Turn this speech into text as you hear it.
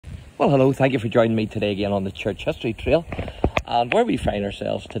Well, hello, thank you for joining me today again on the Church History Trail. And where we find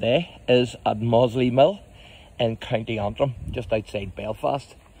ourselves today is at MOSSLEY Mill in County Antrim, just outside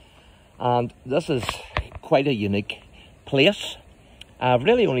Belfast. And this is quite a unique place. I've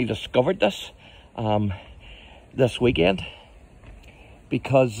really only discovered this this weekend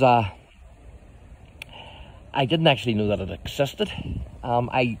because I didn't actually know that it existed.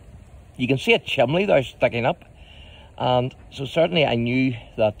 You can see a chimney there sticking up, and so certainly I knew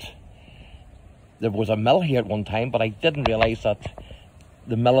that there was a mill here at one time, but I didn't realise that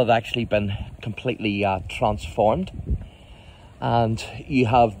the mill had actually been completely transformed. And you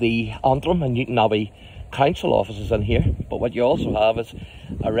have the Antrim and Newtonabbey council offices in here, but what you also have is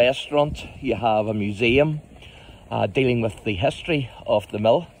a restaurant, you have a museum dealing with the history of the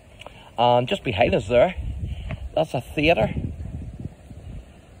mill, and just behind us there, that's a theatre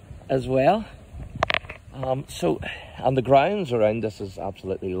as well. And the grounds around this is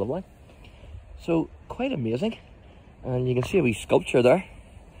absolutely lovely. So quite amazing. And you can see a wee sculpture there.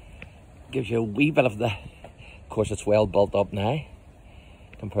 Gives you a wee bit of the... Of course, it's well built up now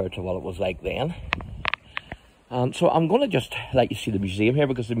compared to what it was like then. So I'm going to just let you see the museum here,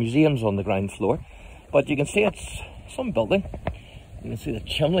 because the museum's on the ground floor. But you can see it's some building. You can see the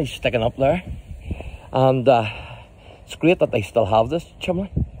chimney sticking up there. And it's great that they still have this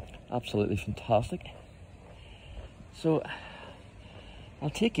chimney. Absolutely fantastic. So I'll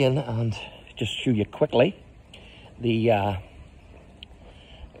take you in and just show you quickly the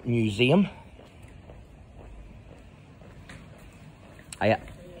museum.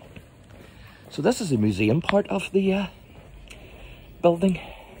 So this is the museum part of the building.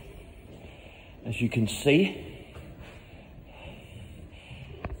 As you can see,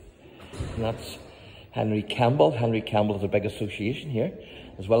 and that's Henry Campbell. Henry Campbell is a big association here,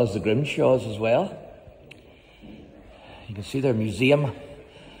 as well as the Grimshaws as well. You can see their museum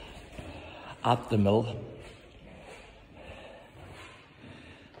at the mill.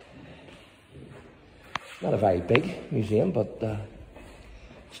 Not a very big museum, but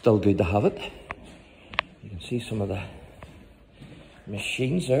still good to have it. You can see some of the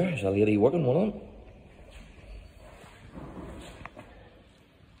machines there. There's a lady working one of them.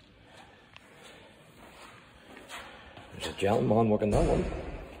 There's a gentleman working that one.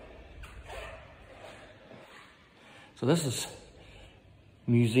 So this is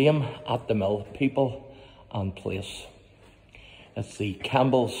Museum at the Mill, People and Place. It's the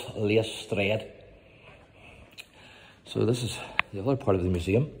Campbell's Lace Thread. So this is the other part of the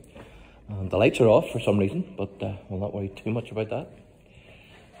museum. And the lights are off for some reason, but we'll not worry too much about that.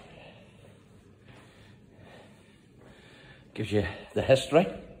 Gives you the history.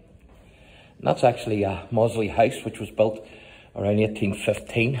 And that's actually a MOSSLEY house, which was built around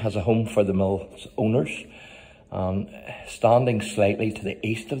 1815 as a home for the mill's owners. Standing slightly to the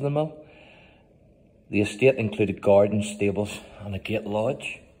east of the mill, the estate included gardens, stables and a gate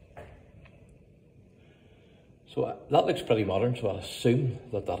lodge. So that looks pretty modern, so I assume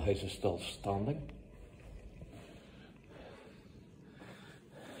that that house is still standing.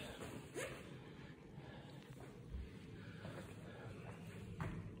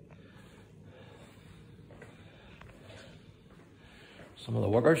 Some of the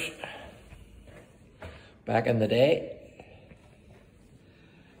workers back in the day.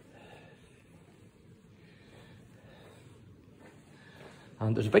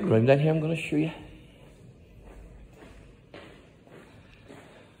 And there's a big room down here I'm going to show you.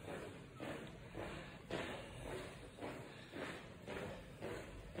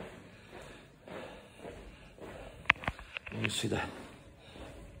 You see the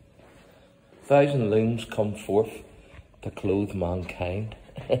 1,000 looms come forth to clothe mankind.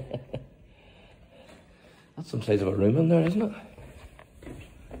 That's some size of a room in there, isn't it?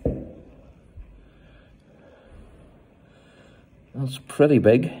 That's pretty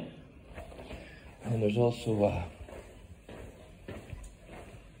big. And there's also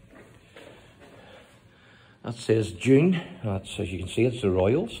that says June. That's, as you can see, it's the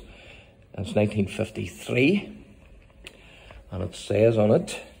Royals. It's 1953. And it says on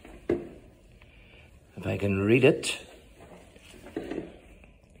it, if I can read it,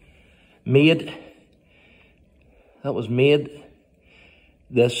 that was made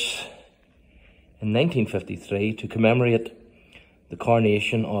this in 1953 to commemorate the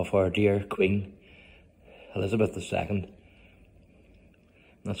coronation of our dear Queen Elizabeth II.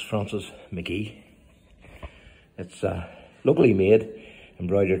 That's Frances McGee. It's locally made,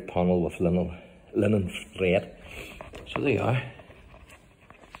 embroidered panel with linen thread. So there you are.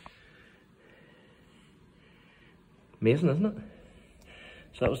 Amazing, isn't it?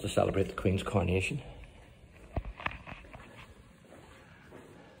 So that was to celebrate the Queen's coronation.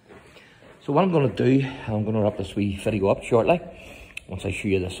 So what I'm going to do, I'm going to wrap this wee video up shortly, once I show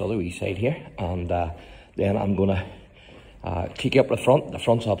you this other wee side here, and then I'm going to take you up the front. The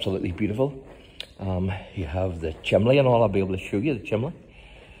front's absolutely beautiful. You have the chimney and all. I'll be able to show you the chimney.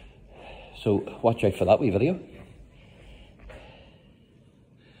 So watch out for that wee video.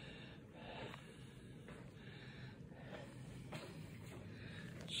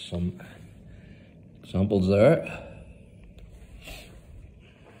 Some samples there.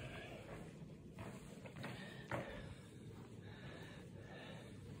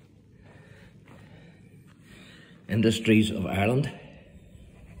 Industries of Ireland.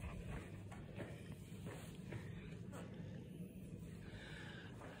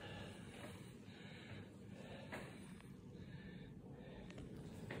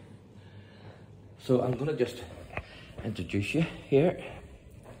 So I'm going to just introduce you here.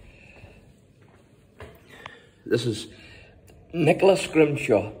 This is Nicholas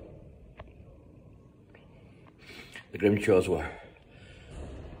Grimshaw. The Grimshaws were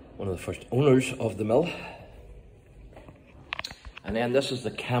one of the first owners of the mill. And then this is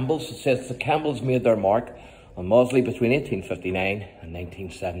the Campbells. It says the Campbells made their mark on MOSSLEY between 1859 and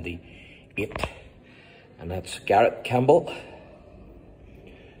 1978. And that's Garrett Campbell,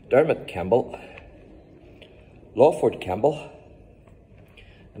 Dermot Campbell, Lawford Campbell,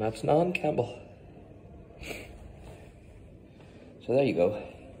 and that's Nan Campbell. So there you go.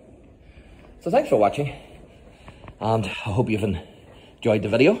 So thanks for watching, and I hope you've enjoyed the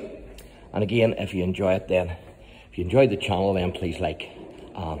video. And again, if you enjoy it, then if you enjoyed the channel, then please like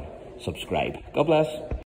and subscribe. God bless.